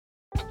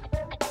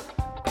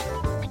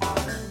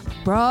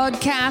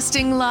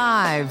Broadcasting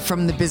live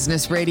from the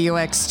Business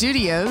RadioX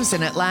studios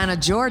in Atlanta,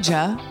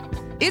 Georgia,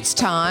 it's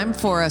time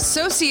for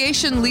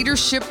Association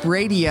Leadership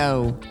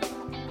Radio.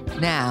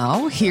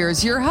 Now,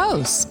 here's your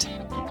host.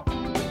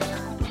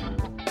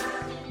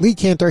 Lee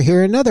Cantor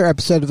here, another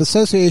episode of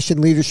Association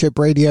Leadership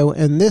Radio,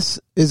 and this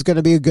is going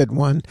to be a good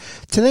one.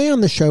 Today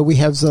on the show, we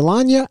have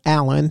ZaLonya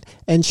Allen,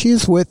 and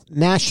she's with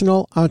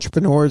National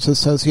Entrepreneurs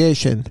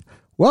Association.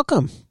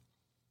 Welcome.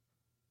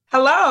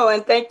 Hello,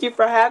 and thank you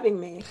for having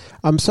me.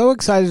 I'm so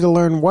excited to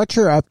learn what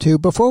you're up to.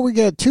 Before we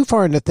get too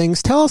far into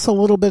things, tell us a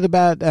little bit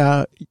about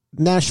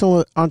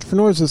National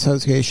Entrepreneurs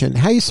Association.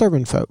 How you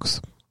serving folks?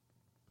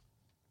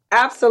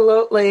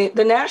 Absolutely.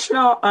 The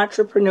National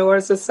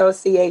Entrepreneurs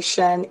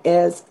Association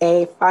is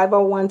a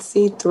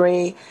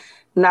 501c3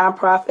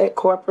 nonprofit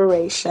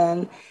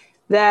corporation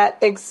that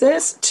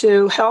exists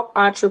to help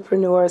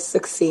entrepreneurs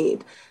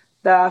succeed.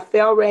 The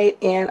fail rate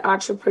in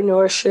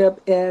entrepreneurship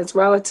is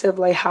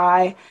relatively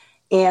high,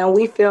 and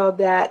we feel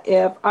that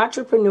if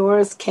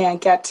entrepreneurs can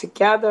get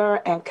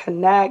together and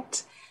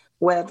connect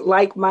with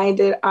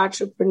like-minded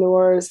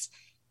entrepreneurs,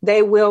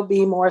 they will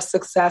be more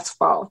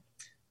successful.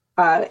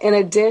 In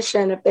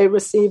addition, if they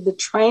receive the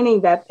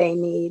training that they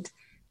need,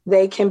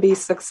 they can be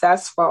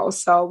successful.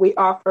 So we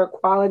offer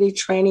quality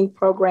training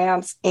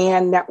programs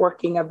and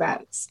networking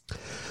events.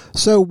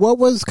 So what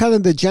was kind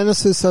of the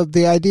genesis of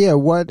the idea?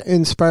 What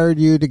inspired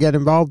you to get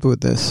involved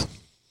with this?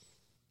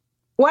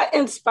 What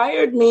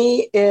inspired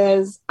me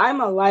is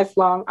I'm a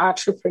lifelong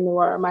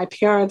entrepreneur. My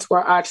parents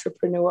were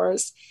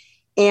entrepreneurs.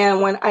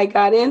 And when I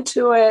got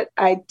into it,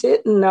 I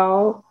didn't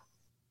know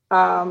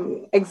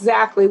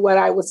exactly what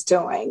I was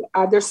doing.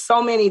 There's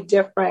so many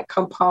different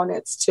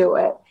components to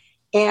it.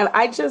 And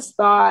I just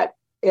thought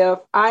if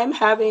I'm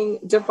having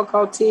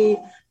difficulty,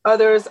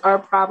 others are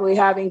probably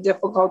having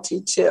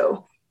difficulty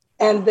too.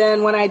 And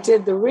then when I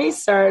did the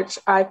research,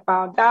 I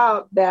found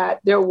out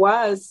that there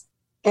was,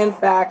 in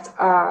fact,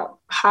 a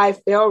high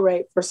fail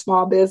rate for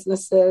small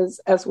businesses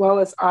as well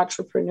as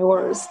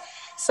entrepreneurs.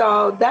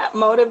 So that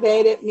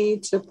motivated me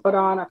to put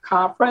on a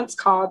conference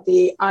called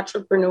the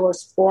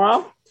Entrepreneurs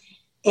Forum.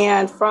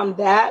 And from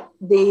that,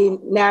 the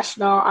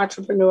National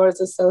Entrepreneurs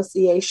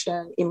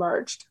Association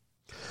emerged.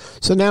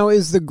 So now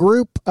is the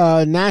group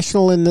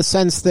national in the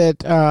sense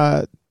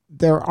that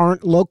there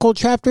aren't local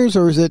chapters,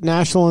 or is it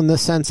national in the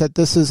sense that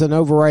this is an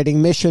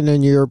overriding mission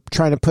and you're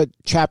trying to put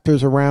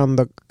chapters around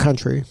the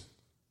country?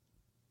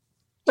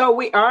 So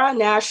we are a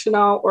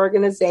national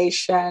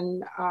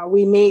organization.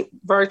 We meet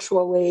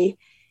virtually,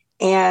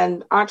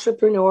 and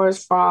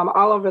entrepreneurs from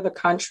all over the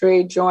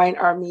country join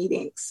our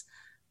meetings.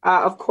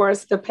 Of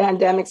course, the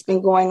pandemic's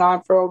been going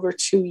on for over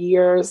 2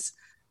 years.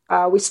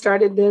 We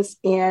started this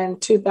in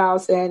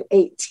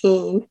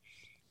 2018.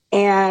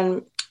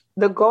 And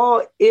the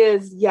goal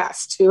is,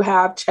 yes, to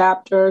have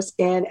chapters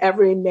in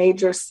every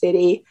major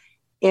city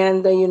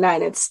in the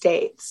United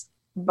States.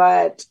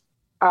 But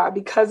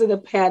because of the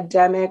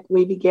pandemic,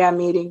 we began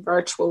meeting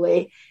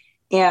virtually.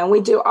 And we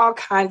do all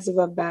kinds of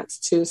events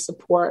to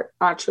support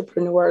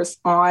entrepreneurs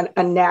on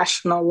a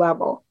national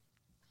level.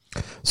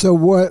 So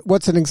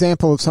what's an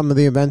example of some of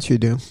the events you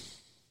do?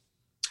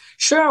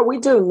 Sure, we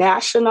do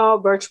national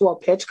virtual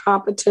pitch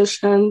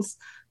competitions.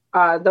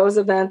 Those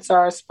events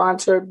are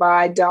sponsored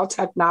by Dell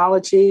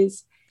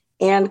Technologies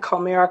and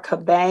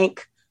Comerica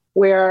Bank,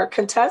 where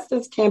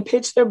contestants can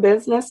pitch their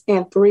business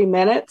in 3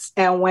 minutes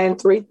and win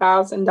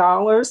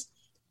 $3,000.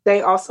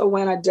 They also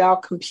win a Dell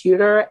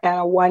computer and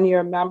a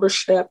 1-year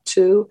membership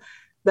to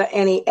the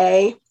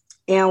NEA,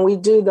 and we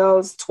do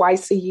those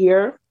twice a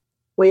year.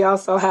 We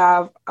also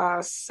have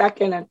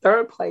second and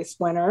third place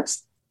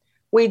winners.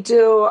 We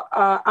do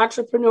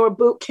entrepreneur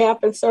boot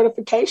camp and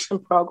certification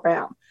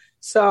program.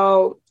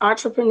 So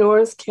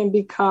entrepreneurs can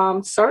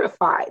become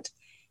certified.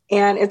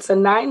 And it's a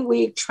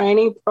 9-week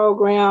training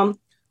program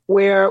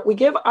where we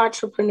give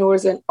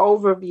entrepreneurs an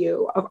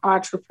overview of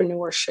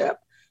entrepreneurship,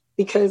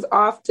 because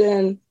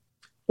often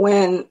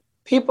when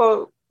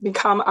people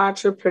become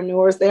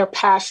entrepreneurs, they're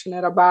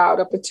passionate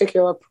about a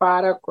particular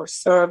product or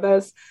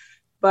service,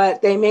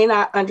 but they may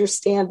not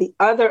understand the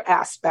other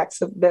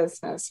aspects of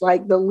business,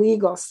 like the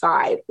legal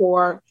side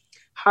or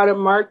how to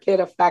market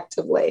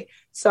effectively.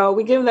 So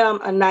we give them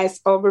a nice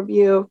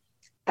overview.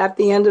 At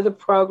the end of the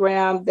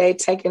program, they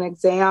take an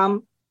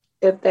exam.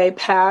 If they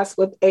pass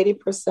with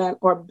 80%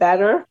 or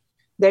better,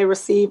 they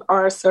receive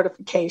our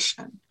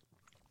certification.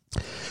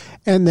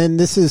 And then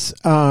this is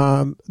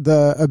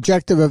the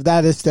objective of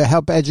that is to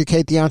help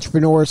educate the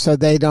entrepreneurs so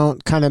they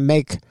don't kind of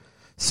make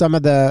some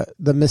of the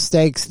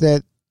mistakes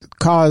that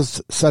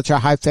cause such a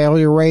high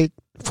failure rate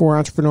for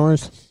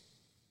entrepreneurs?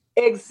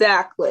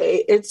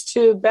 Exactly. It's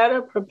to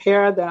better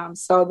prepare them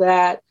so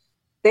that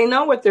they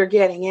know what they're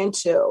getting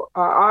into.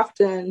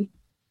 Often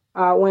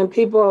when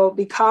people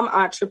become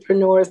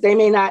entrepreneurs, they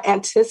may not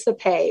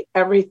anticipate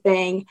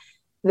everything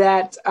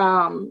that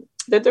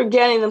they're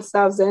getting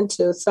themselves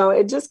into. So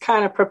it just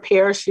kind of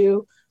prepares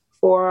you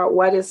for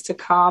what is to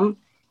come.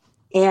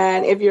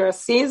 And if you're a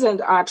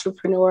seasoned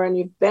entrepreneur and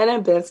you've been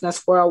in business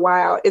for a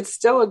while, it's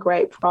still a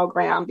great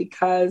program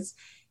because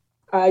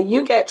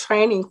you get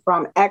training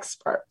from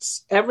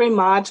experts. Every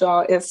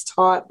module is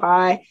taught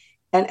by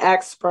an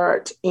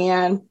expert,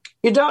 and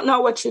you don't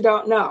know what you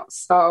don't know.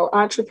 So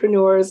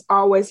entrepreneurs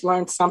always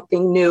learn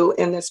something new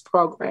in this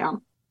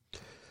program.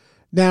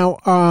 Now,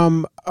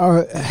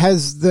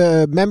 has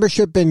the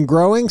membership been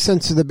growing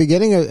since the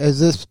beginning? Has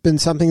this been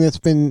something that's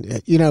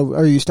been,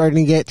 are you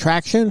starting to get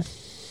traction?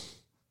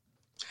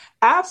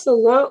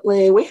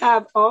 Absolutely. We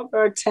have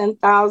over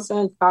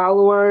 10,000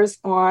 followers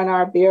on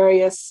our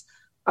various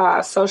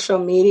social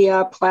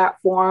media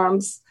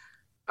platforms.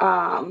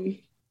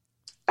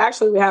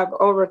 Actually, we have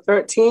over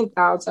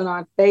 13,000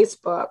 on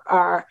Facebook.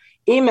 Our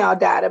email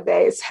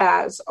database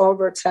has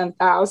over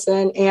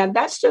 10,000, and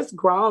that's just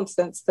grown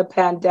since the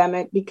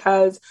pandemic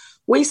because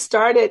we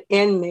started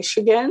in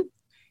Michigan.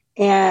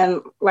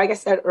 And like I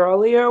said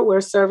earlier,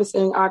 we're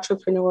servicing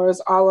entrepreneurs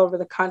all over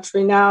the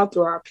country now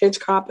through our pitch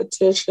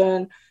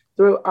competition,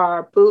 through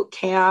our boot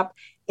camp,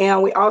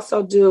 and we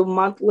also do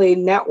monthly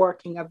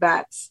networking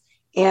events.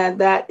 And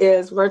that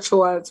is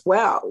virtual as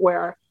well,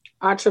 where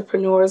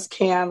entrepreneurs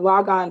can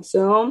log on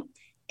Zoom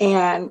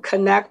and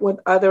connect with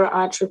other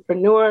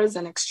entrepreneurs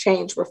and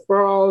exchange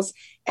referrals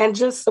and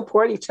just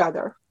support each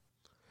other.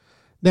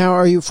 Now,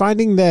 are you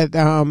finding that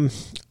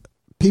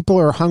people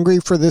are hungry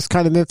for this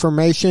kind of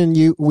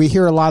information? We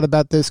hear a lot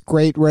about this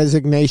great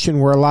resignation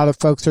where a lot of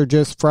folks are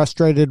just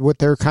frustrated with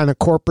their kind of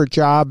corporate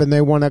job and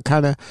they want to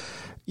kind of,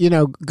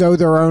 go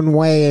their own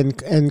way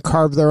and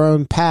carve their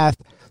own path.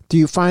 Do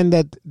you find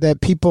that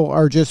people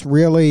are just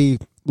really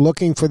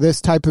looking for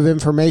this type of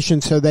information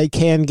so they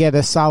can get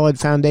a solid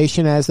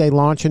foundation as they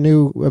launch a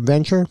new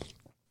venture?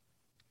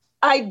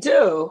 I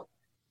do,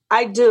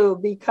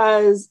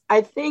 because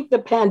I think the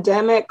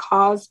pandemic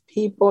caused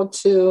people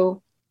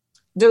to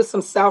do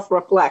some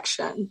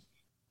self-reflection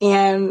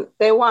and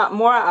they want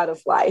more out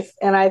of life.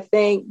 And I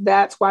think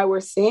that's why we're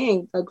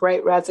seeing the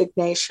great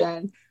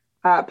resignation.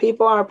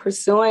 People are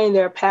pursuing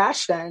their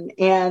passion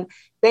and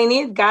they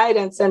need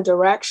guidance and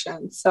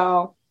direction.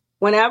 So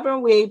whenever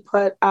we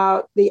put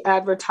out the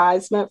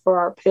advertisement for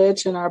our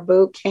pitch and our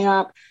boot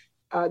camp,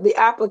 the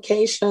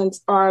applications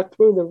are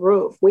through the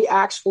roof. We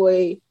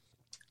actually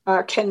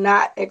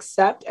cannot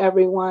accept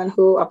everyone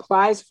who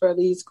applies for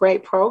these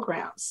great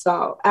programs.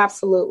 So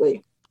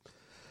absolutely.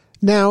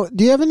 Now,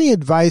 do you have any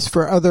advice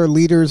for other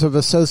leaders of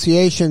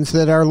associations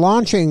that are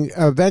launching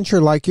a venture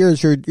like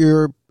yours?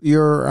 You're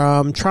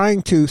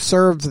trying to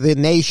serve the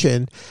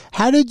nation.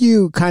 How did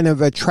you kind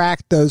of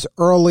attract those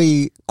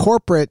early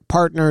corporate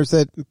partners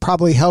that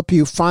probably help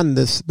you fund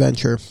this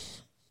venture?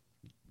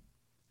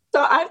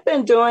 So I've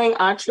been doing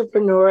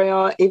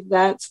entrepreneurial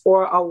events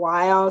for a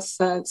while,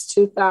 since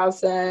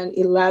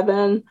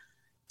 2011.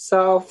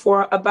 So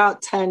for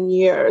about 10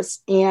 years.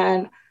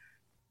 And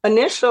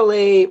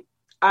initially,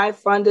 I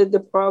funded the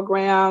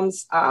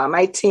programs.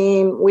 My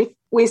team,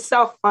 we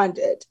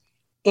self-funded.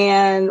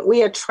 And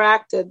we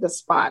attracted the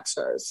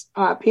sponsors.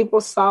 People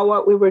saw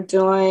what we were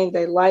doing.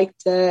 They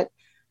liked it.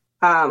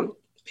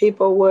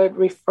 People would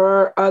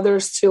refer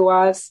others to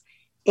us.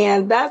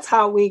 And that's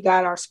how we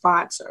got our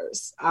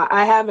sponsors.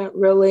 I haven't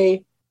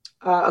really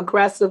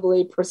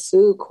aggressively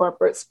pursued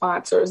corporate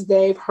sponsors.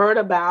 They've heard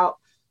about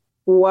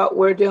what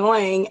we're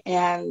doing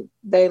and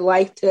they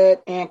liked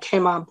it and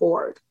came on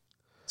board.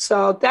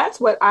 So that's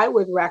what I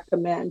would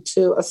recommend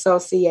to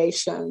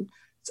associations.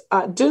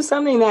 Do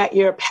something that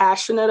you're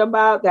passionate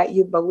about, that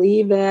you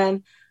believe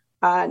in,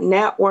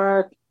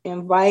 network,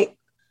 invite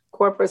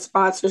corporate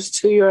sponsors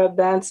to your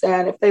events.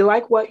 And if they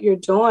like what you're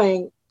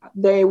doing,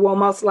 they will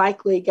most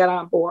likely get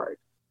on board.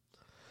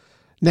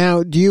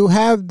 Now, do you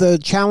have the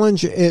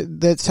challenge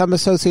that some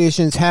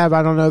associations have?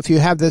 I don't know if you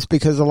have this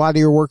because a lot of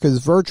your work is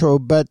virtual,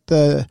 but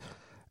the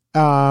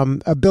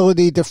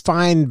ability to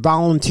find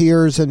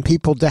volunteers and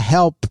people to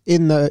help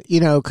in the,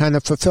 kind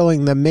of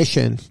fulfilling the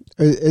mission.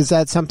 Is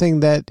that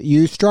something that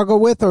you struggle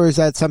with, or is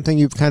that something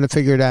you've kind of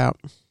figured out?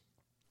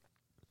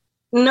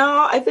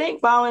 No, I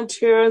think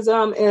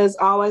volunteerism is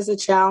always a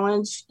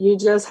challenge. You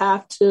just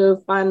have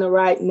to find the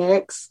right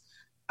mix.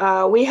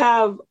 We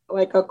have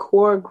like a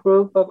core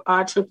group of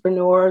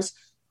entrepreneurs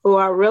who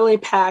are really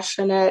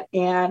passionate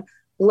and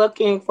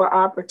looking for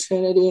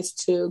opportunities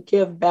to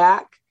give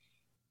back.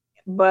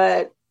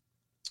 But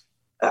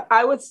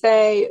I would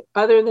say,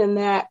 other than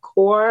that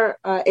core,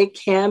 it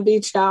can be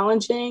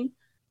challenging.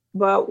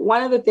 But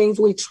one of the things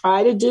we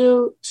try to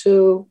do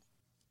to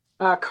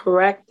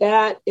correct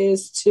that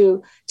is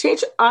to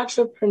teach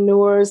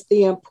entrepreneurs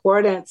the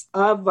importance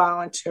of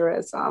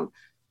volunteerism,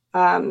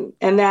 and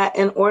that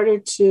in order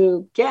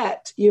to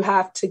get, you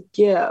have to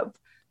give.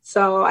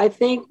 So I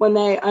think when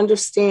they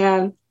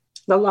understand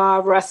the law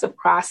of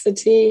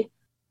reciprocity,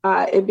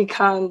 it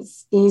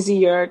becomes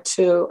easier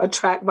to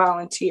attract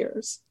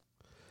volunteers.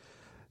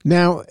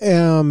 Now,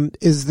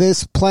 is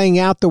this playing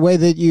out the way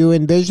that you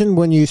envisioned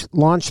when you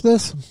launched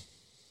this?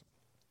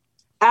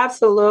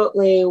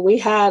 Absolutely. We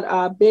had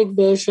a big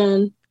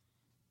vision.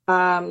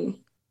 The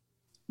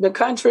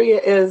country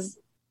is,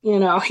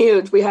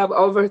 huge. We have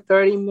over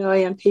 30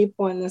 million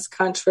people in this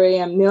country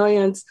and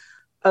millions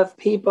of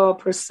people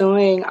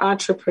pursuing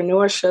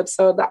entrepreneurship.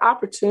 So the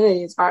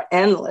opportunities are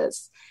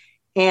endless.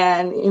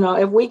 And,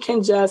 if we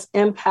can just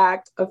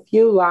impact a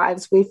few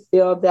lives, we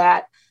feel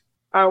that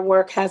our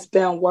work has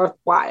been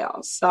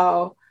worthwhile.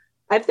 So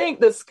I think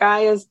the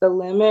sky is the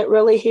limit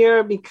really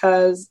here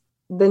because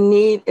the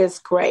need is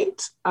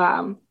great.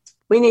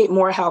 We need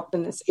more help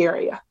in this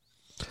area.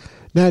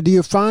 Now, do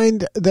you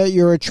find that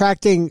you're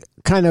attracting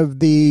kind of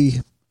the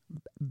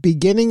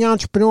beginning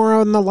entrepreneur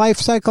on the life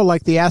cycle,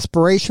 like the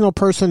aspirational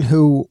person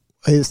who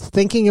is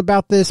thinking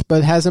about this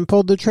but hasn't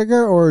pulled the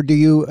trigger? Or do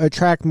you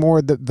attract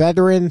more the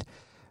veteran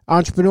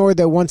entrepreneur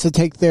that wants to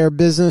take their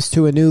business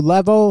to a new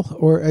level?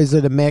 Or is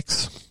it a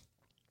mix?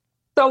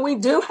 So we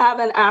do have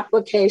an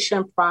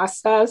application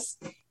process.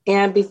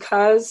 And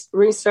because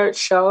research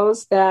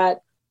shows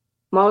that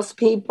most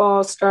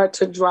people start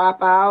to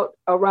drop out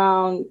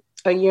around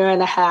a year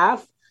and a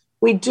half,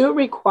 we do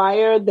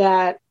require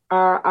that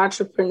our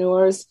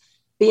entrepreneurs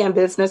be in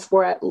business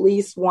for at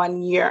least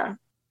 1 year.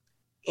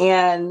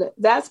 And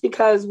that's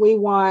because we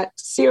want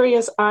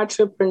serious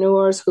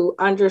entrepreneurs who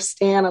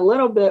understand a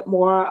little bit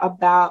more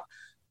about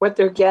what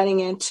they're getting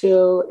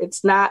into.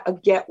 It's not a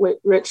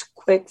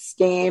get-rich-quick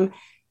scheme.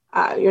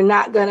 You're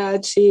not going to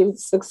achieve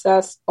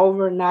success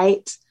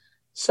overnight.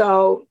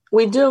 So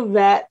we do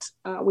vet.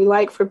 We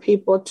like for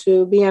people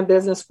to be in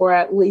business for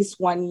at least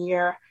 1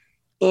 year.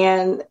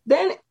 And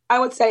then I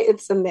would say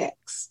it's a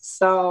mix.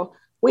 So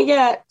we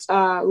get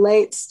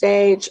late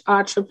stage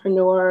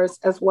entrepreneurs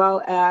as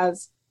well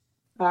as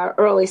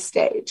early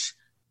stage.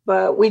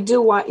 But we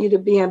do want you to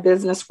be in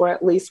business for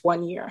at least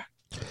 1 year.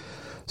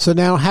 So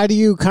now how do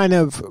you kind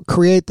of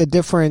create the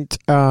different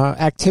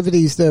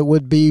activities that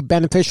would be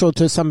beneficial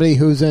to somebody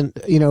who's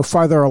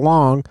farther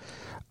along?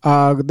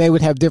 They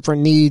would have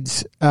different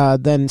needs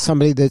than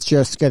somebody that's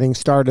just getting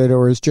started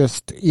or is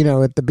just,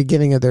 at the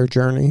beginning of their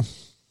journey.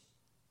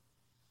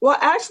 Well,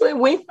 actually,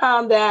 we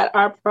found that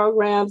our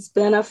programs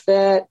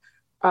benefit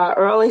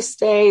early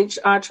stage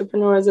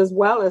entrepreneurs as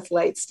well as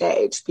late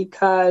stage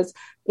because,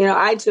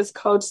 I just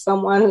coach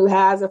someone who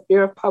has a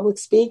fear of public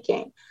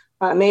speaking.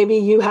 Maybe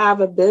you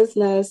have a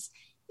business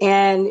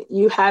and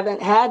you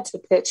haven't had to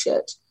pitch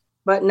it,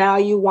 but now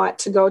you want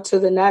to go to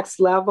the next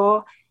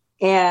level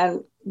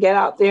and get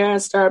out there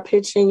and start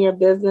pitching your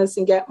business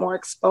and get more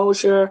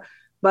exposure,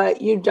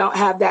 but you don't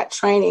have that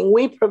training.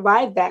 We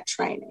provide that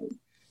training.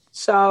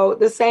 So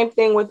the same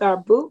thing with our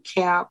boot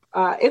camp.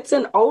 It's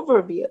an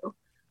overview.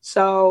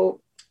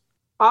 So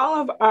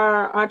all of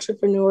our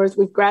entrepreneurs,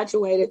 we've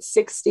graduated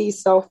 60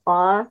 so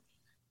far.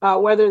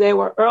 Whether they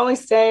were early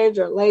stage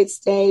or late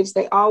stage,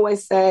 they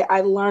always say, I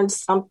learned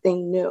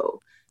something new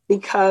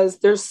because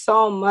there's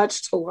so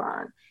much to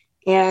learn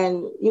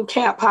and you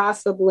can't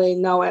possibly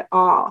know it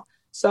all.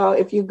 So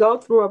if you go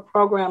through a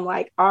program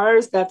like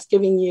ours that's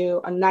giving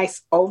you a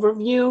nice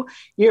overview,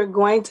 you're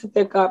going to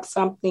pick up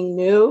something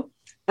new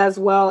as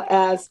well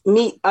as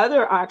meet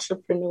other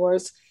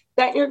entrepreneurs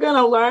that you're going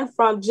to learn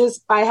from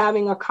just by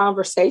having a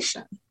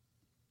conversation.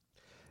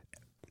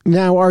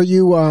 Now, are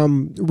you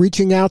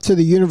reaching out to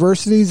the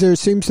universities? There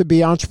seems to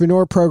be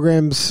entrepreneur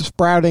programs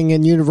sprouting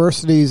in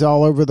universities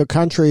all over the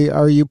country.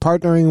 Are you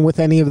partnering with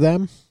any of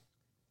them?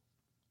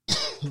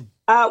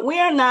 We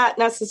are not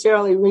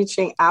necessarily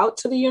reaching out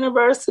to the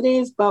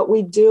universities, but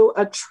we do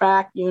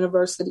attract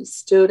university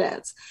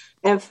students.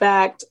 In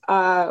fact,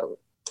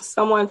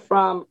 someone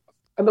from,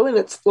 I believe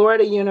it's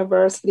Florida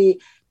University,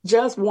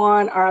 just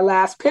won our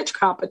last pitch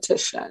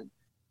competition.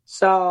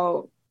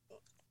 So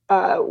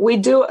we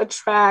do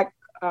attract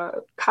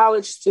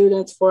college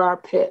students for our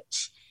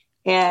pitch.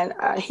 And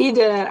he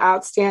did an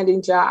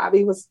outstanding job.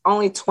 He was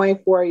only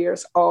 24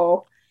 years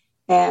old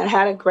and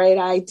had a great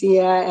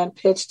idea and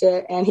pitched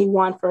it, and he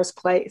won first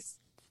place.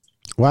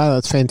 Wow,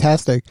 that's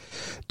fantastic.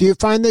 Do you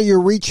find that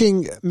you're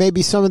reaching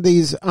maybe some of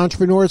these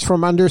entrepreneurs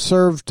from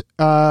underserved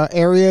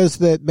areas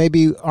that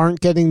maybe aren't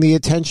getting the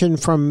attention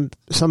from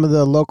some of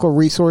the local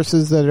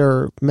resources that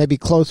are maybe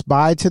close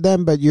by to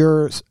them, but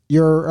your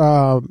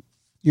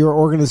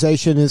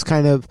organization is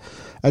kind of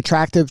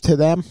attractive to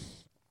them?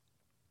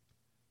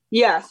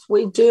 Yes,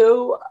 we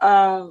do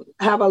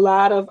have a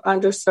lot of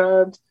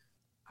underserved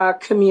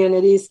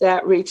communities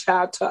that reach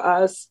out to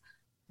us.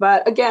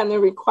 But again, the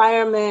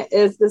requirement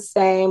is the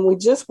same. We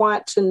just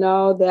want to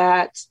know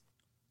that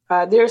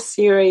they're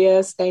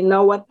serious, they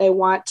know what they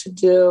want to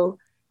do,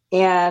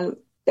 and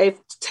they've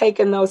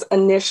taken those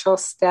initial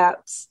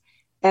steps,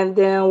 and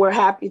then we're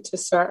happy to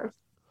serve.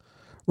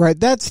 Right.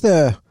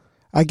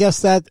 I guess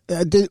that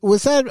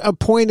was that a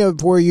point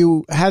of where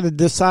you had to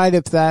decide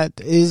if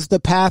that is the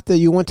path that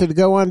you wanted to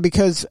go on?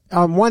 Because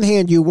on one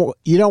hand, you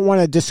don't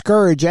want to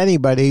discourage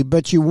anybody,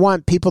 but you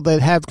want people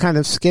that have kind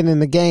of skin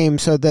in the game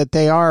so that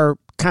they are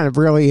kind of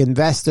really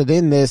invested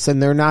in this and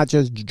they're not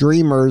just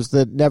dreamers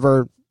that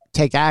never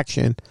take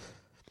action.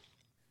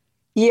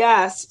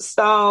 Yes.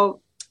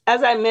 So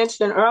as I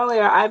mentioned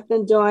earlier, I've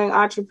been doing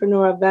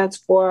entrepreneur events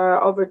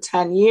for over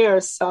 10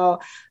 years. So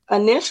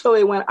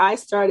initially, when I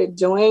started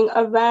doing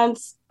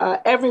events,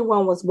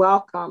 everyone was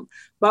welcome.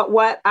 But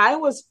what I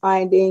was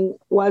finding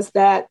was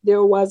that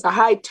there was a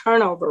high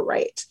turnover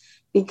rate.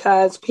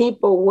 because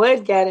people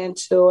would get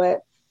into it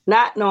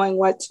not knowing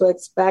what to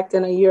expect.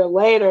 And a year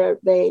later,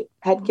 they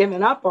had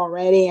given up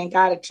already and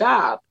got a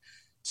job.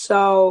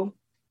 So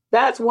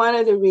that's one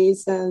of the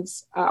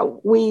reasons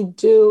we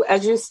do,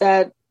 as you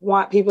said,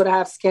 want people to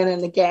have skin in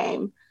the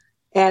game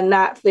and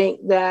not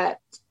think that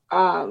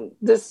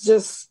this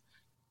just,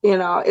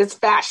 it's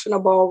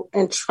fashionable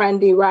and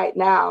trendy right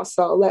now.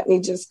 So let me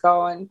just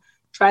go and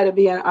try to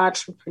be an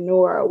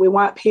entrepreneur. We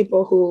want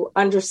people who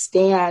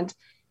understand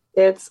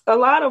it's a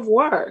lot of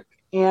work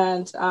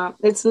and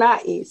it's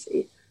not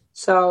easy.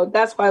 So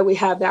that's why we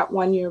have that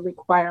 1 year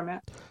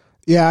requirement.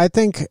 Yeah, I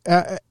think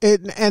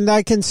and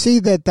I can see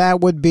that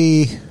would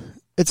be,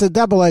 it's a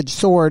double-edged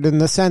sword in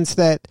the sense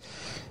that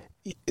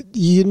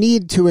you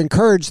need to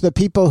encourage the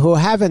people who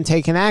haven't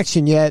taken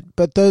action yet,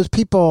 but those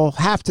people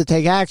have to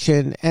take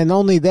action and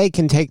only they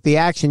can take the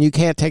action. You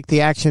can't take the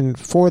action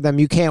for them.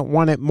 You can't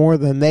want it more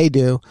than they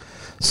do.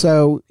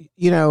 So,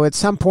 at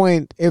some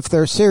point, if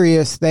they're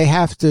serious, they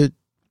have to,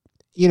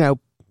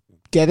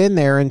 get in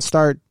there and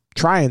start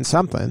trying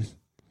something.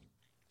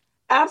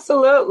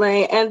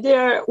 Absolutely. And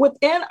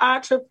within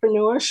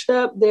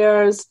entrepreneurship,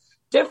 there's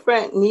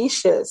different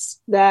niches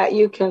that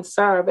you can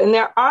serve. And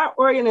there are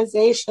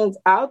organizations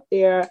out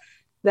there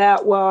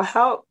that will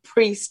help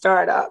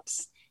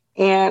pre-startups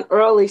and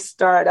early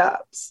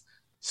startups.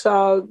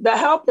 So the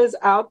help is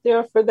out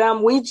there for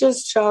them. We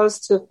just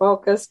chose to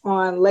focus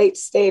on late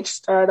stage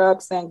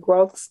startups and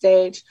growth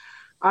stage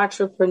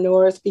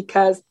entrepreneurs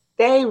because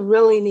they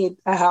really need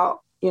the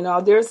help.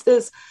 There's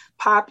this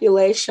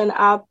population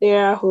out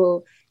there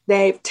who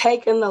they've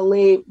taken the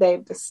leap.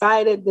 They've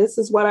decided this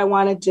is what I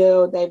want to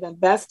do. They've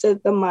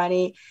invested the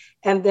money.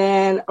 And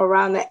then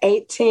around the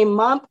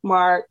 18-month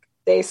mark,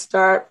 they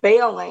start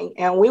failing.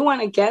 And we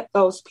want to get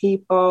those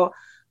people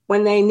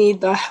when they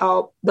need the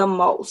help the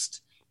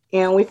most.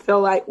 And we feel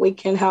like we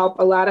can help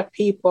a lot of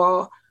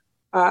people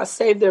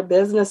save their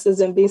businesses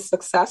and be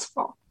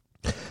successful.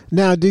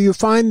 Now, do you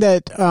find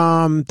that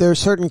there are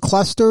certain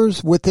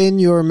clusters within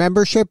your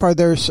membership? Are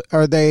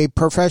they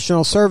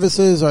professional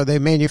services? Are they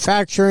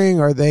manufacturing?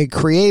 Are they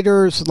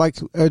creators?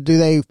 Do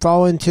they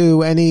fall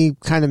into any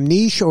kind of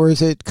niche, or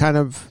is it kind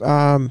of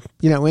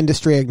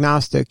industry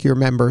agnostic? Your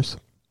members?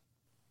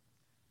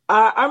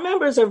 Our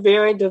members are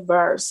very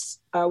diverse.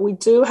 We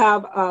do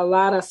have a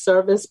lot of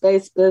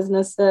service-based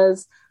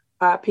businesses.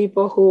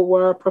 People who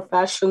were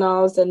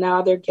professionals and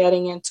now they're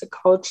getting into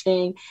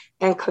coaching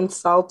and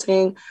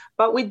consulting.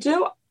 But we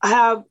do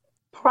have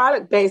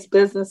product-based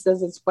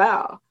businesses as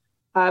well.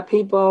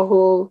 People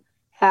who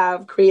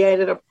have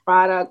created a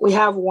product. We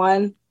have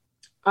one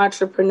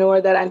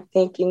entrepreneur that I'm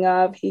thinking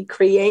of. He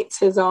creates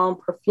his own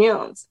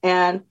perfumes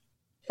and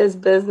his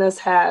business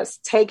has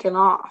taken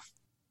off.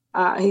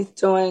 He's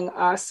doing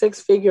a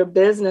six-figure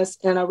business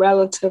in a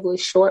relatively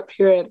short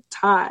period of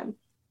time.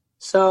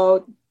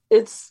 So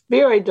it's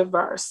very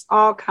diverse,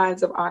 all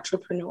kinds of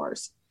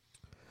entrepreneurs.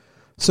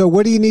 So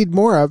what do you need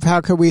more of?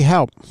 How can we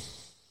help?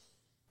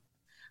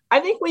 I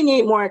think we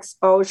need more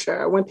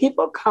exposure. When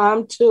people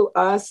come to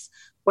us,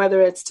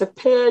 whether it's to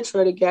pitch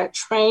or to get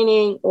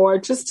training or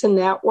just to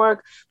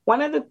network,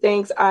 one of the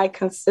things I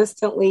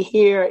consistently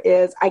hear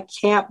is, I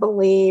can't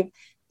believe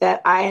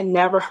that I had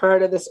never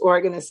heard of this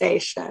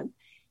organization.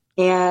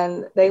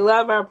 And they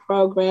love our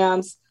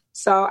programs.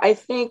 So I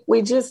think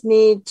we just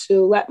need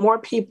to let more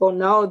people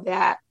know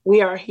that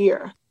we are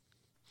here.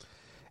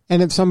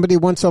 And if somebody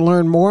wants to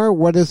learn more,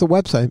 what is the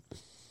website?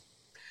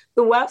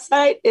 The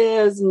website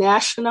is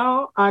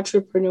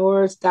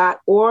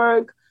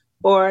nationalentrepreneurs.org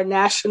or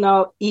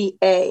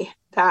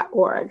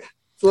nationalea.org.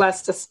 It's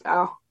less to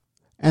spell.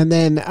 And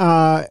then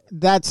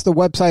that's the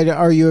website.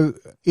 Are you,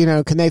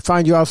 can they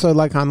find you also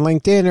like on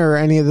LinkedIn or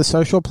any of the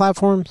social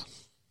platforms?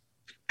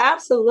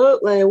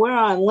 Absolutely. We're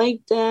on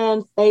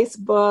LinkedIn,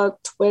 Facebook,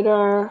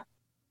 Twitter.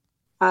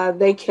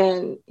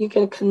 You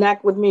can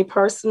connect with me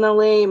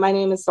personally. My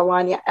name is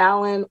ZaLonya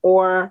Allen,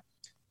 or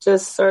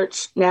just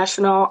search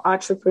National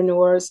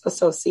Entrepreneurs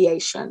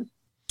Association.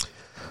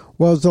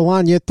 Well,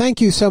 ZaLonya, thank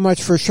you so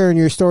much for sharing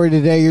your story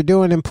today. You're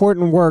doing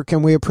important work,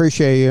 and we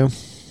appreciate you.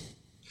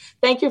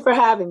 Thank you for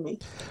having me.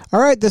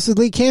 All right, this is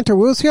Lee Cantor.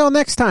 We'll see you all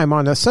next time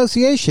on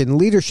Association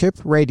Leadership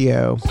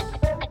Radio.